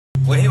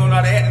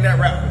Tighten that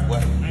rap, boy.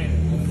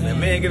 That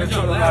man get a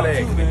trouble out of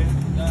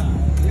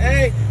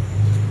Hey.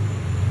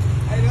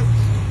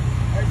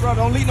 Hey, bro,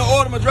 don't leak no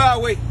oil in my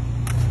driveway.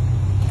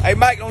 Hey,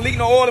 Mike, don't leak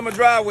no oil in my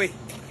driveway.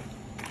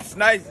 It's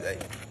nice. Hey.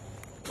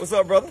 What's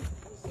up, brother?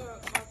 What's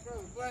up, my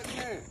brother? Black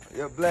man.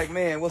 Yeah, black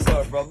man. What's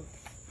up, brother?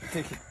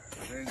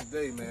 Crazy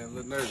day, man. A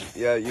little nervous.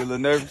 Yeah, you a little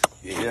nervous?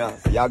 Yeah.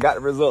 Y'all got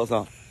the results,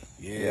 huh?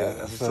 Yeah.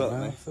 That's what's up,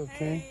 man. What's up,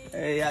 King?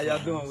 Hey, how y'all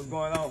doing? What's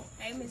going on?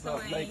 Hey,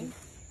 Mr. Wayne.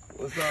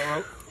 What's up,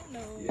 bro?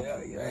 Hello.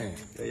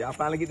 Yeah, y'all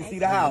finally get to see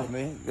the house,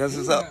 man. That's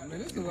what's up. Man,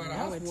 this is why the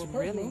house It's was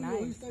really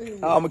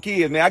nice. All my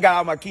kids, man. I got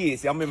all my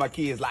kids. See, I'm in my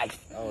kids' life.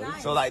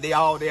 So like they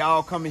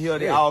all coming here.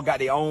 They all got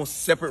their own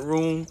separate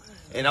room,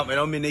 and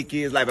I'm in their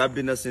kids' life. I've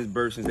been there since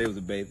birth, since they was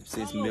a baby,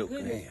 since milk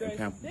and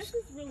pampers. This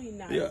is really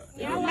nice. Yeah.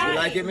 You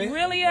like it, man?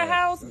 Really a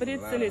house, but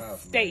it's in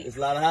its state. It's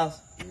a lot of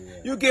house.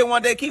 You get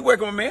one day. Keep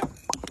working, man.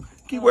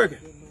 Keep working.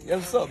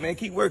 That's what's up, man.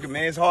 Keep working,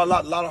 man. It's hard, a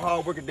lot of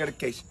hard work and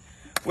dedication.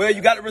 Well,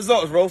 you got the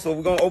results, bro. So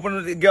we're gonna open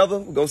it together.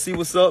 We're gonna see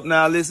what's up.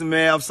 Now, listen,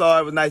 man. I'm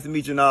sorry. It was nice to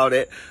meet you and all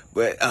that,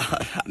 but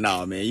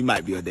nah, man. You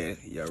might be a daddy.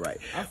 You're right.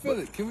 I feel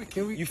it. Can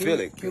we? You feel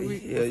it? Can we?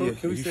 Yeah.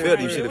 Can we You say feel it.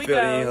 a You prayer? should have felt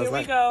it in Here here.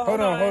 we go. Hold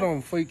on.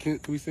 Before you can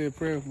we say a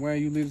prayer? Why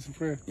you lead us in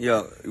prayer?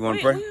 Yeah. You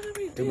want to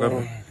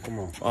pray?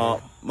 Come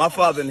on. My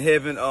Father in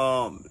heaven,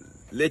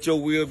 let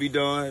your will be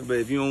done. But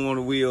if you don't want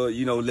to will,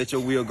 let your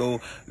will go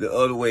the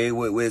other way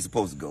where it's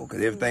supposed to go.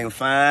 Because everything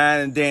fine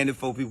and dandy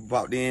before people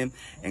popped in.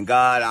 And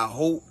God, I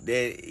hope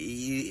that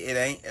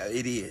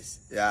it is.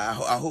 I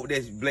hope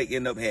that Blake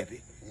end up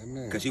happy.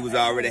 Because he was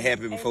already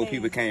happy before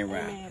people came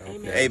around.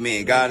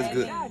 Amen. God is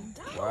good.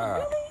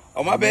 Wow.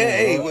 Oh, my bad.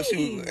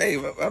 Hey,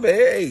 my bad.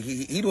 Hey,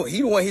 he don't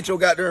want to hit your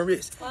goddamn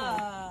wrist.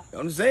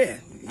 I'm just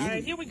saying. All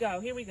right, here we go.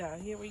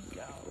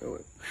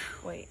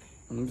 Wait.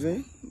 I'm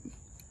saying.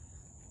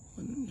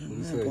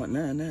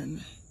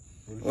 9.99.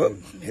 Well,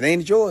 it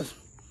ain't yours.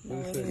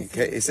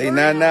 It say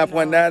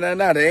 99.999.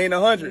 That ain't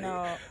 100.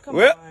 No, come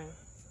Well, on.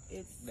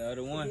 It's The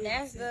other one.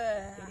 That's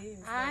the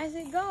highest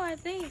it go, I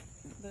think.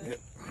 it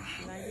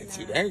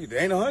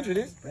ain't 100,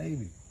 is it?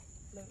 baby.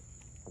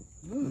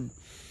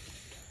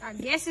 I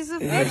guess it's a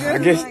I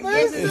guess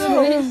it's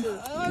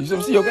official. You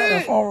should see your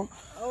goddamn phone.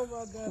 Oh my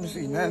God. Let me see,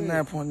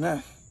 99.9.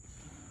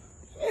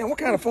 Man, what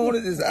kind of phone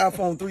is this? The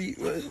iPhone 3?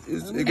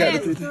 It got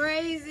That's the 3.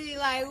 crazy.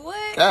 Like,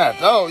 what? God,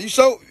 no, you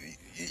so.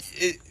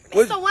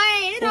 Mr.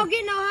 Wayne, it don't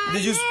get no higher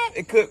Did you? than that.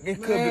 It could be.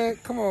 Man,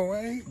 come on,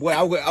 Wayne. Boy,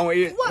 I want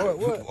to.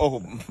 What?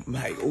 Oh,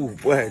 Mike. Oh,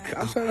 boy.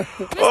 Mr.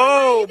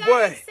 Oh, Wayne, you gotta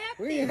boy. accept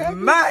We it. ain't happy.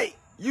 Mike,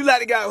 you like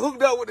the guy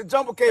hooked up with the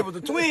jumper cable, the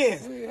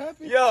twins. We ain't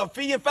happy. Yeah,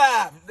 fee and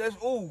 5. That's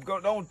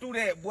don't do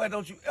that, boy.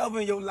 Don't you ever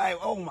in your life.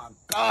 Oh my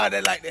God,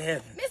 that like to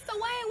happen. Mr.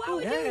 Wayne, why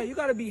would Yeah, you? you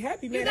gotta be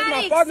happy, man. You That's my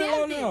gotta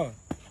father-in-law accept it. now.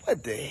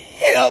 What the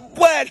hell,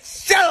 boy?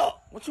 Shut up.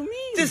 What you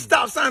mean? Just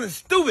stop sounding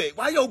stupid.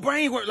 Why your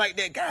brain work like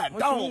that? God, What you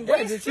dog. mean?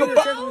 Boy, Just your chill,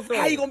 fa- check with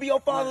how us. you gonna be your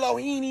father-in-law?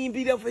 He ain't even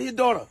be there for his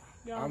daughter.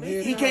 I'm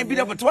here He now, can't be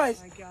there man. for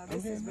twice.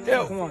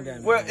 Yeah. Come on,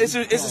 guys. Well, it's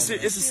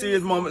a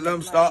serious moment. Let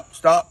him stop.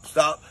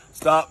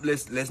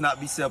 Let's not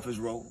be selfish,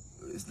 Ro.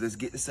 Let's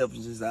get the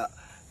selfishness out.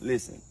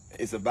 Listen,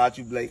 it's about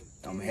you, Blake.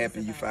 I'm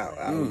happy you found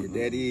out who your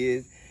daddy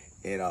is,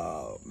 and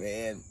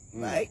man,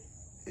 Mike,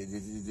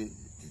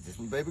 it's just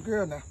my baby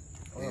girl now,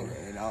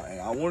 and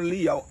I want to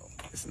leave y'all.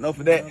 It's enough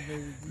of that.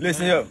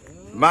 Listen here,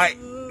 Mike.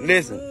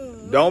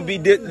 Listen, don't be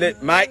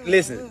Mike.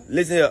 Listen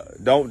here.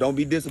 Don't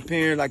be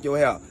disappearing like your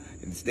hair,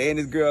 and stay in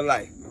this girl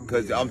life.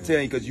 Cause I'm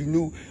telling you, cause you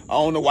knew. I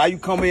don't know why you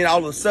come in all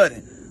of a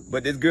sudden,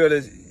 but this girl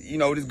is,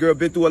 this girl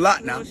been through a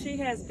lot now. Well, she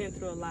has been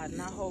through a lot,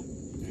 and I hope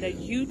that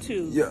you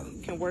two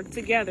can work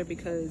together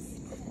because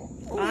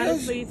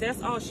honestly,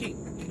 that's all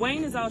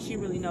Wayne is all she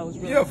really knows.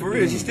 Really. Yeah, for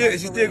real. She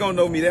still gonna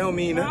know me. That don't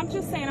mean Well, nothing. I'm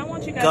just saying, I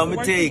want you guys Come to and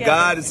work tell you, together.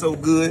 God is so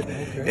good.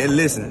 And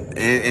listen,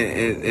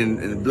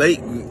 and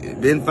Blake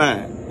been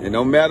fine. And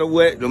no matter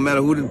what, no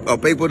matter who,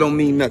 paper don't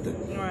mean nothing.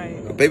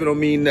 Right. Paper don't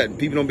mean nothing.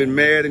 People don't been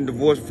married and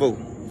divorced before.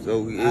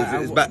 So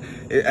it's about.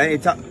 I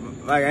ain't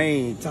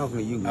talking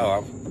to you.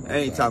 Oh, I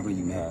ain't talking to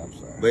you, man. I'm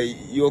sorry. But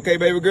you okay,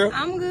 baby girl?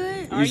 I'm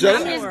good. You sure?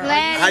 I'm just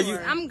glad. How you-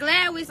 I'm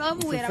glad it's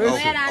over with. I'm official.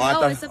 glad I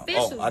know it's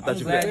official. I thought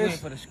you Glad you said. ain't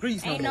for the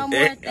streets no Ain't more. no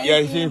more thinking Yeah,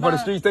 she ain't for the about-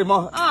 streets, they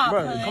mom. Oh,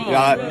 Brother, please. come on.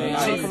 Yeah,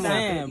 man. she- I'm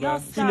saying, bro. Y'all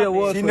She stop never it.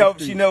 was She for never. the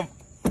She streets. never.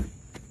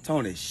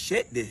 Tony,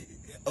 shut this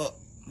up.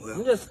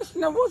 She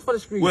never was for the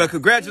streets. Well,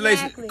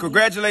 congratulations. Exactly.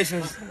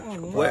 Congratulations.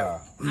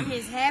 Well, I'm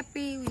just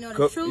happy. We know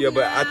the truth. yeah,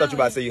 but I now. thought you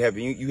about to say you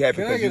happy. You happy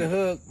Can I because get a you.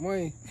 hug,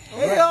 Wayne?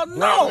 Hell Black man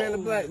no. to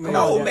black man.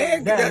 No, on,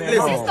 man. Dad.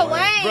 Listen, Mr.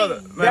 Wayne.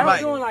 brother, Y'all man, Mike.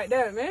 doing like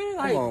that, man.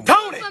 Like, Come on,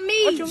 Tony, For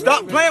me.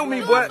 stop playing with me,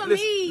 Do boy. it for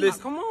Listen, me.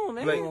 listen, come on,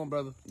 man. Blake. Come on,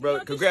 brother. brother.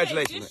 Just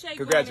Congratulations, shake man. one,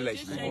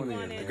 Congratulations. just shake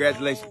one.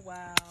 Congratulations. Oh,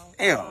 wow.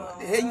 Damn,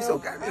 the hell you so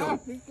goddamn.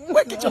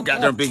 What? Get your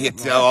goddamn big head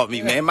tail off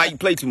me, man. Mike, you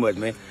play too much,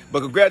 man.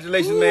 But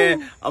congratulations,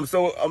 man.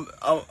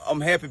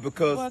 I'm happy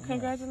because. Well,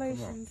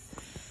 congratulations.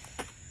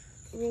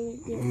 Really,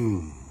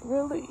 yes.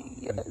 Really,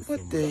 yes.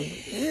 What the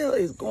hell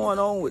is going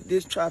on with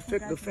this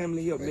trifecta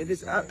family here, man?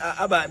 This, I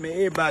about, man,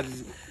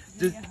 everybody's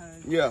just,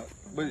 yeah.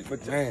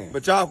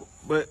 But y'all,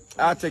 but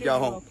I'll take y'all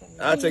home.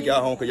 I'll take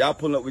y'all home because y'all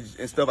pulling up with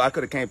and stuff. I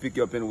could have came pick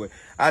you up anyway.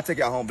 I'll take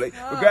y'all home, Blake.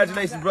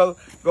 Congratulations, brother.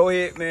 Go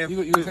ahead, man.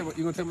 You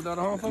gonna take my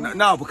daughter home for me?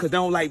 No, because they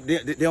don't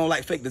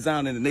like fake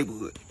design in the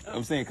neighborhood.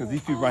 I'm saying because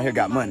these people around here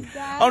got money.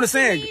 I'm just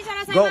saying. You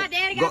trying to say my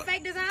daddy got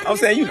fake design? I'm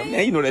saying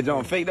you know that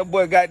John fake. That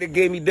boy got that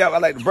gave me that. I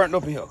like to burn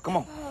up in here. Come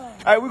on.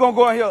 All right, we're gonna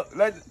go in here.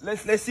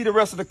 Let's see the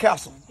rest of the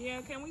castle.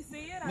 Yeah, can we see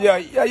it? Yeah,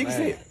 you can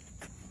see it.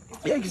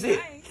 Yeah, you can see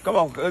it. Come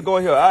on, let's go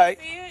in here. All right.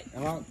 See it?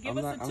 I'm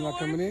not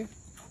coming in.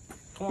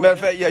 Matter of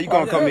fact, yeah, you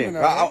gonna come in.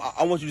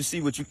 I want you to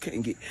see what you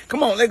can get.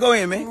 Come on, let's go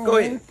in, man. Go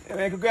ahead. Yeah,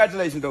 man,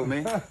 congratulations, though,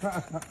 man.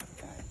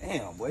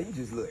 Damn, boy, you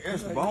just look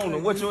extra. I don't know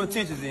what your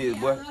intentions is,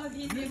 boy.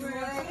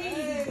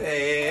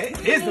 Hey,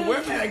 it's the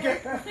word, man.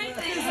 This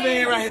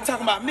man right here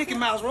talking about Mickey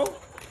Mouse, bro.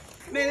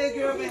 Man, that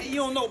girl, man, you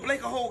don't know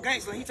Blake a whole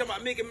gangster. He talking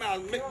about Mickey Mouse.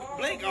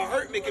 Blake gonna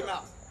hurt Mickey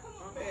Mouse.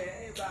 Man,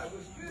 ain't about